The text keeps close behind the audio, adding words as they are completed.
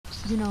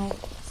You know,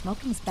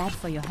 smoking's bad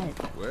for your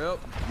health. Well,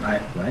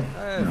 Right. I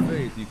have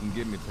faith you can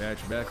get me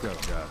patched back up,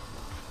 Doc.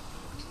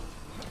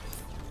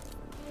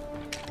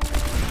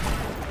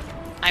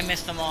 I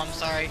missed them all, I'm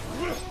sorry.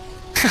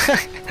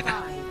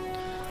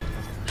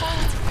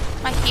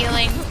 My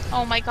healing.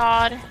 Oh my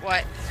god.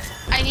 What?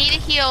 I need to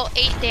heal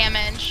 8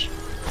 damage.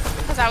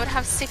 Because I would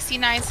have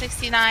 69.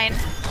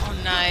 Oh,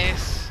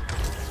 nice.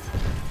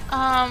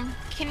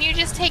 Can you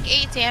just take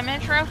 8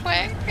 damage real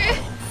quick?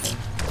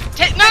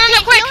 No,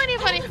 quick! Heal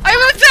anybody. I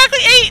have exactly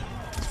 8!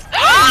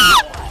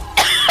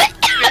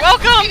 You're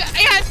welcome!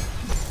 Yes!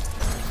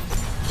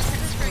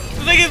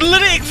 Like, it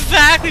literally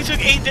exactly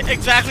took 8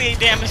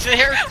 damage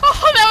there.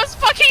 Oh, that was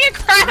fucking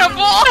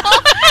incredible!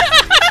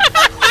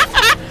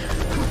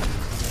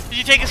 Did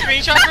you take a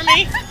screenshot for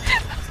me?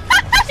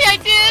 Yeah, I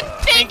did!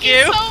 Thank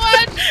you so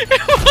much!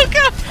 You're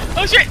welcome!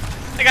 Oh shit!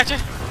 I got you.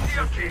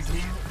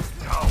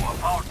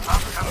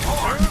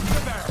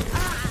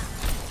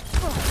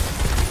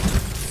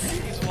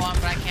 He's one,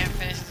 but I can't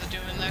finish his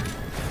doing there.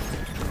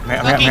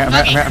 I'm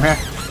here.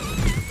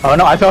 Oh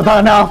no, I fell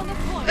down now.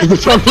 It's a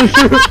choking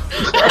shoe.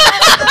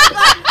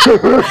 Oh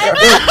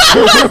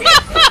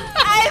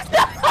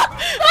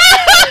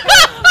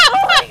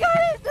my god,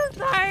 I'm so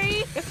sorry!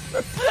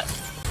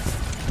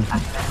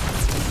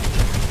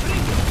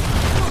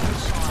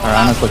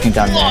 Arana's looking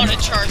down A there. lot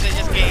of charge they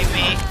just gave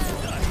me.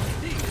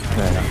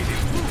 There.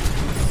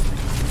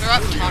 They're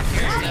up top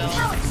here still.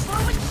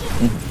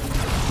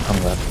 Come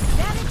left.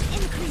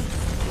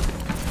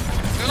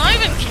 They're not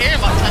even caring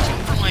about touching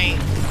point.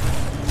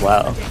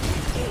 Wow.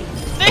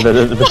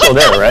 They're still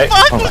there, right?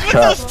 What the Oh fuck my with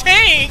god. those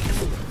tanks?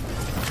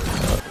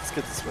 Let's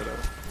get this widow.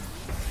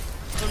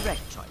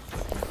 Correct choice.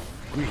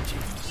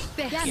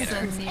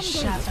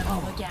 She's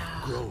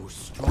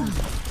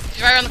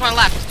right around the corner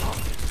left.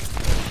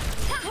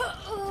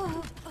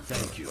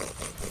 Thank you.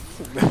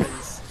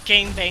 Nice.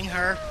 Gangbang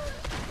her.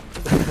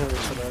 That's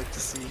what I like to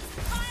see.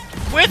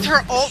 With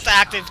her ult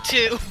active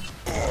too.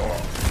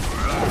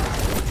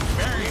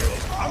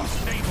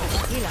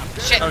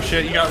 Shit. Oh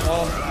shit, you got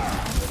wall.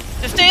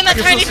 Just stay in that I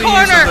can tiny still see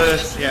use of corner!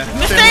 this. Yeah.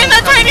 Just stay in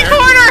that tiny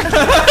corner!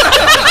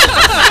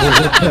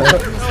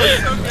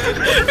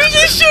 You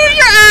just shoot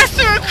your ass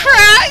through a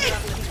crack!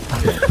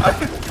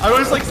 I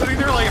was like sitting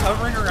there like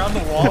hovering around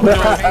the wall, but I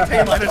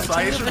maintain line of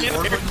sight so the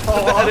board wouldn't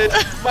fall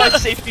off. My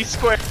safety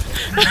square.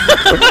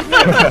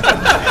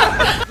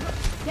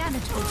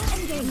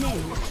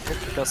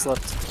 Just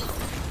left.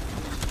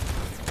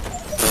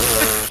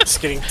 Just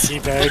getting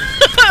teabagged.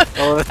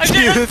 Oh, that's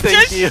you,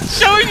 thank you.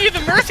 Just showing you the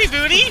mercy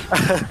booty!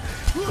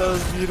 That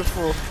was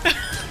beautiful.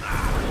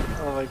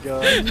 Oh my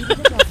god.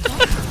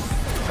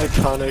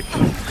 Iconic.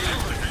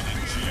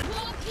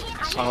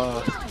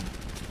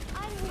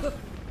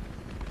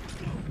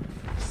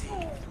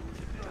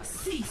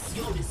 Cease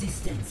your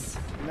resistance.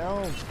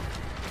 No.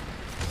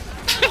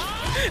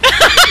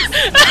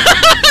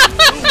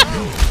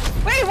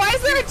 Wait, why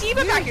is there a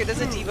diva back here?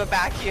 There's a diva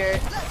back here.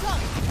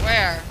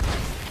 Where?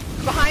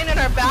 Behind in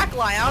our back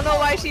line. I don't know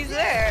why she's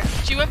there.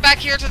 She went back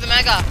here to the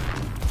mega.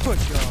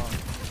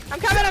 I'm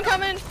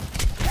coming.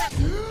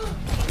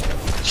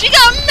 She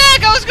got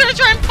mega! I was gonna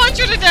try and punch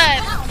her to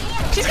death!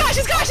 She's got,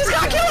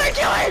 kill her!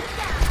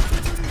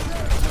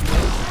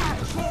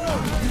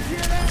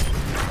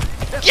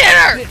 Get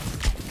her!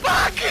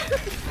 Fuck!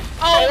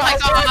 Oh my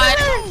god!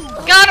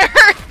 Got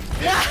her!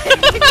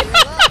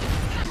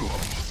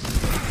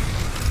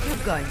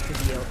 You're going to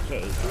be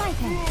okay. My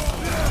turn.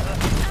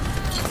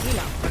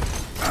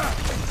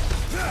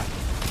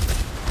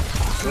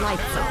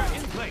 Lights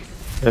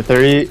on.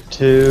 3,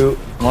 2,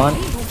 1.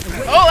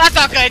 Oh, that's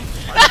not good!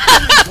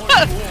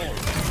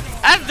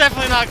 That's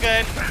definitely not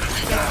good.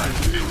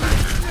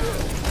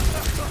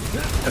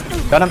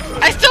 Got him.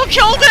 I still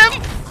killed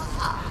him!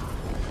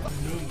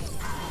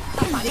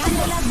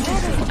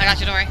 I got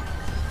you, don't worry.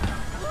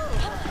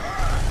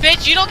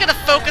 Bitch, you don't get to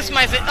focus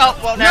my oh,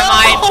 well, never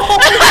mind.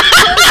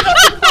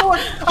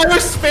 I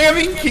was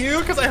spamming Q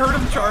because I heard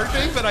him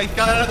charging, but I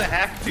got out of the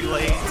hack too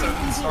late, so it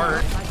didn't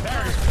start.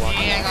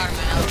 Yeah, I got him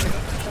now.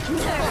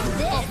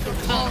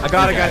 I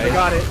got it, guys, I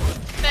got it.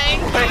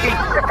 Thank you.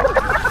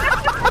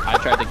 I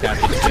tried to catch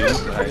it too,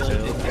 but I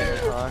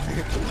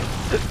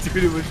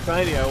Dude, it was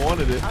shiny, I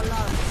wanted it.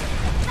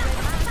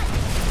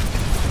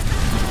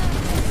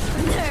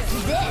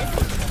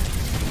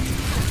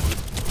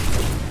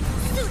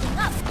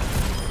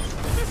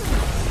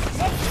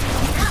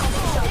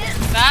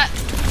 That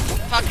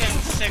fucking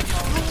Sigma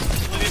was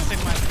the biggest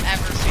Sigma I've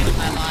ever seen in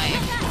my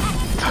life.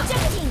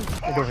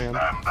 Go hand.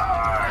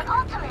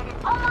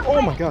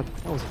 Oh my god,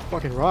 that was a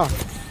fucking rock.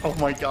 Oh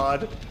my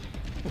god.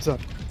 What's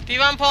up?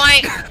 Diva on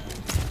point!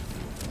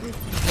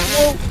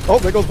 Oh,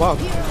 there goes Bob.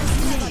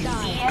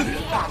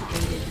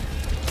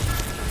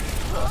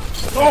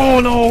 Oh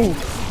no!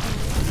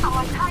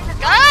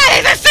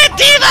 Guys, I said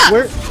Diva!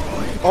 Where?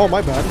 Oh,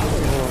 my bad.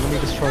 Hold on, let me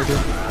just charge it.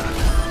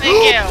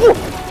 Thank you.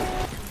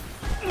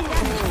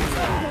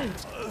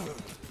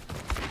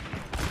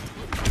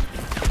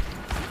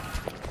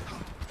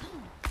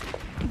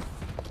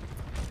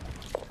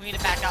 We need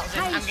to back out.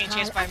 I'm getting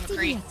chased by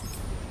McCree.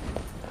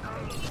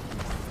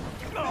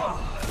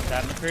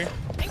 That McCree.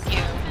 Thank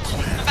you.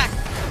 I'm back.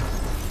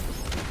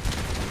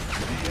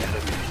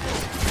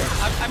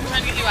 I'm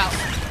trying to get you out.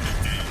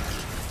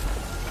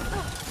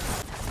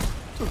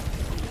 Who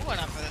went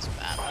up for this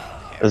bat? I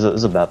don't care.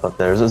 There's a bat up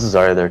there. There's a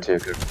Zarya there too.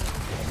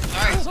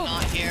 Sorry, it's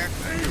not here.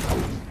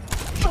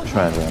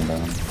 Try and run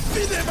down.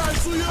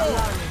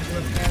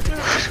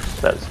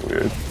 That's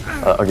weird.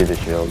 I'll give you a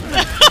shield.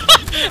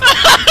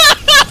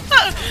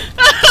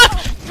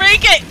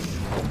 Break it!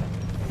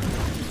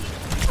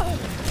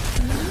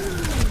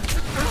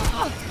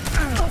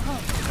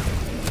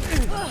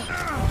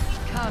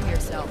 Calm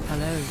yourself.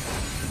 Hello.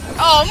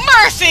 Oh,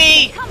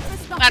 mercy!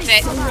 That's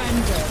it.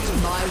 Surrender to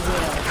my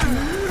will.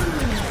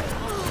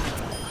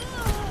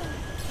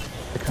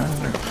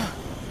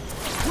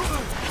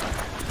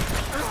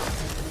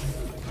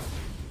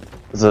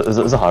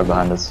 There's a hog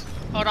behind us.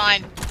 Hold on.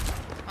 I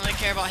only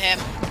care about him.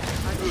 I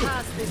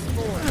pass this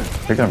forward.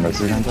 They're gonna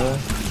mercy him today.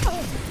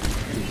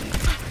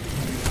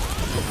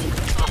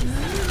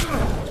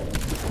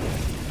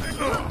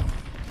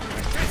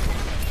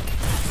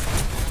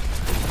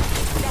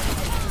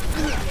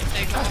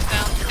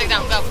 Take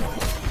down, go.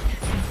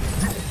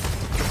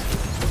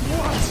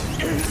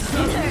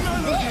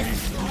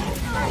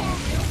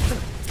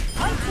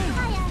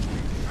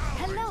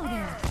 Hello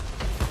there.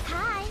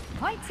 Hi.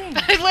 Pointing. I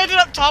landed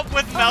up top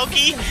with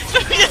Melky, so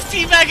we just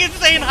teabagging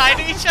saying hi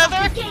to each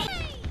other.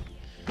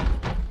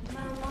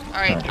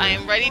 Alright, I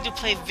am ready to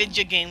play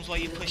video games while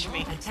you push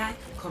me. Attack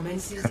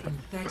commences in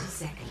 30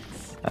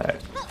 seconds.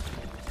 Alright.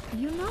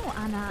 You know,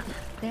 Anna,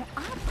 there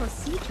are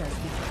procedures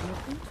we can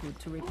look into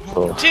to repair.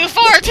 Cool. Too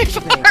far, too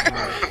far!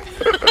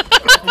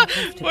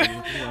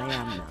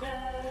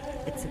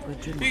 It's a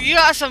good dream. You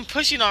got some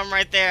pushing arm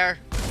right there.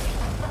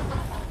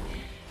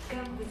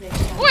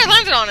 Oh, I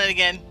landed on it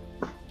again.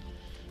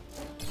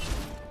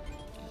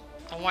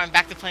 Oh, I'm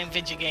back to playing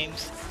video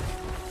games.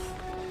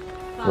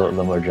 A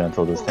little more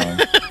gentle this time.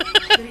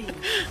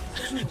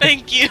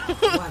 Thank you.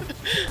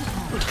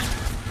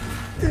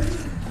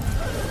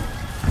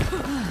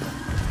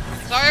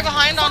 Zarya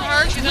behind on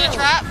her, she's in a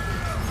trap.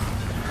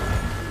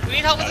 We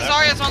need help with the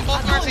Zarya, it's on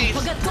both mercies.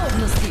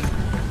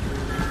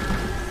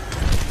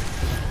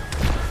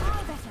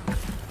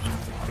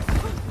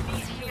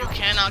 You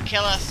cannot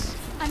kill us.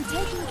 I'm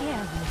taking care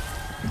of you.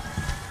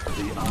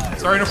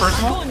 Sorry, no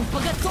personal.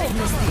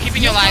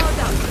 Keeping you alive.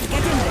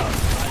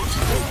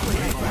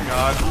 Oh my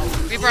god.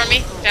 Reaper on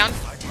me, down.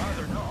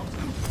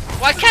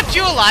 Well, I kept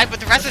you alive, but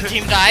the rest of the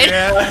team died.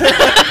 Yeah.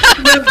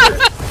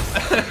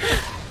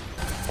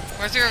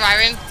 Where's the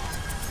reviving?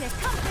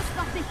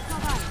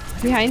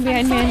 Behind.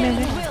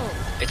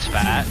 It's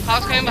fat.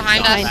 Hog's coming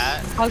behind us.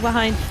 Hog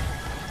behind.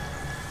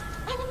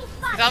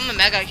 He's on the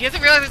mega. He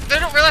doesn't realize, they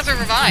don't realize they're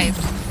revived.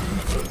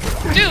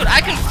 Dude,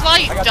 I can fly,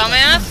 you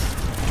dumbass.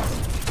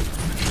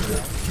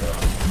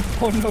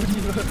 Oh no,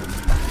 Diva.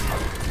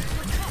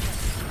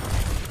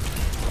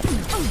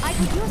 I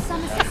could use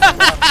some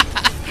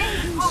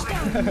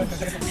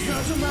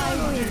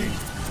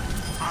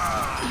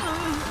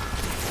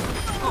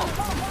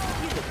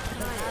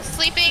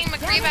Sleeping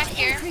McCree back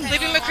here.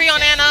 Sleeping McCree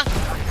on Anna.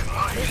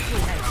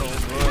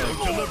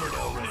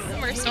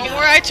 Mercy Don't God.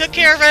 worry, I took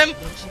care of him.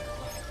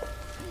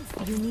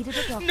 You needed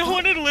a doctor. No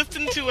one had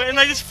listened to it, and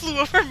I just flew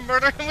over and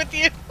murdered him with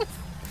you.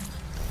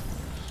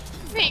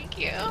 Thank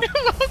you.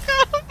 You're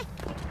welcome.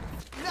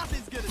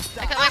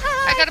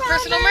 I got a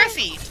personal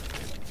mercy.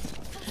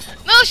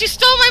 No, she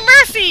stole my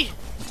mercy.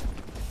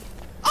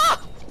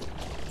 Oh!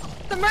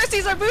 The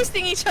mercies are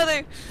boosting each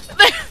other.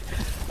 They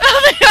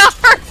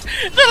are.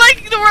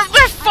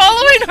 They're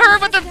following her,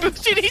 but they're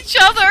boosting each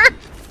other.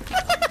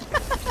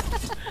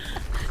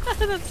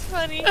 That's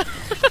funny. The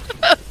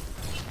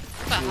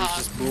hog.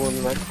 Just blew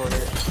in that corner.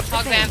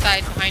 Hog's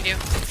inside behind you.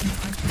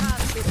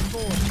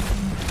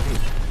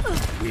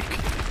 Weak.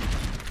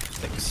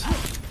 Thanks.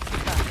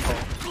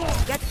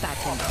 Get that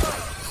in.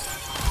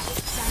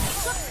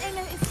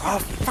 Oh,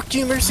 fuck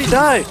you, Mercy,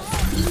 die!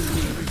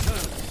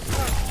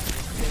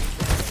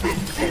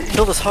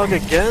 Kill this hog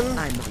again?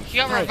 He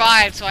got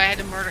revived, so I had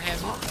to murder him.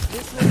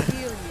 This will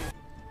heal you.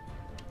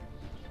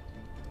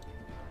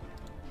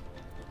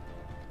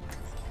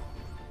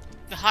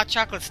 The hot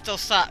chocolate still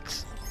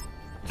sucks.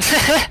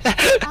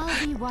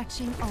 I'll be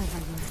watching over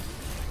you.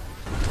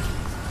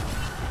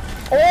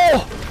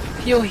 Oh!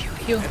 Heal.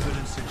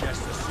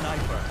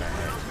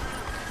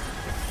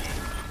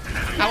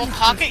 I will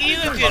pocket you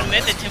if you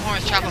admit that Tim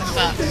Hortons chocolate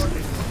sucks.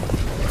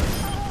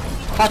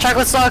 Hot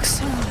chocolate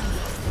sucks.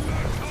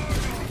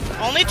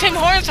 Only Tim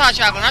Hortons hot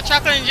chocolate, not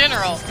chocolate in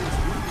general.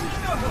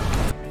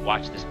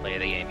 Watch this play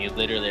of the game. You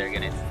literally are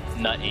gonna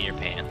nut in your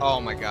pants. Oh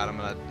my god, I'm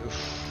gonna.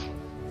 Oof.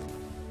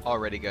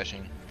 Already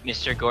gushing.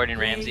 Mr. Gordon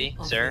Ramsay,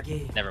 sir?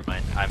 Never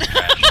mind. I'm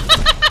trash.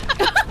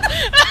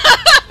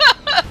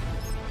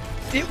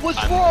 It was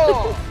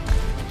raw!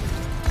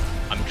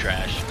 I'm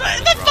trash.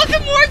 The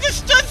fucking ward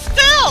just stood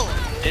still!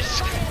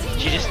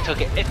 She just took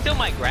it. It's still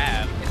my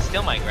grab.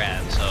 Still my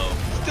grab.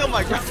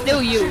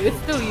 Still you. It's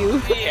still you.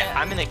 Yeah,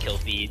 I'm in a kill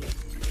feed.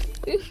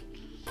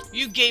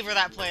 You gave her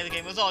that play of the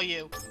game, it was all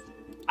you.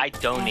 I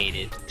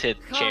donated to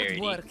Hard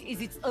charity. work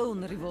is its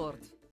own reward.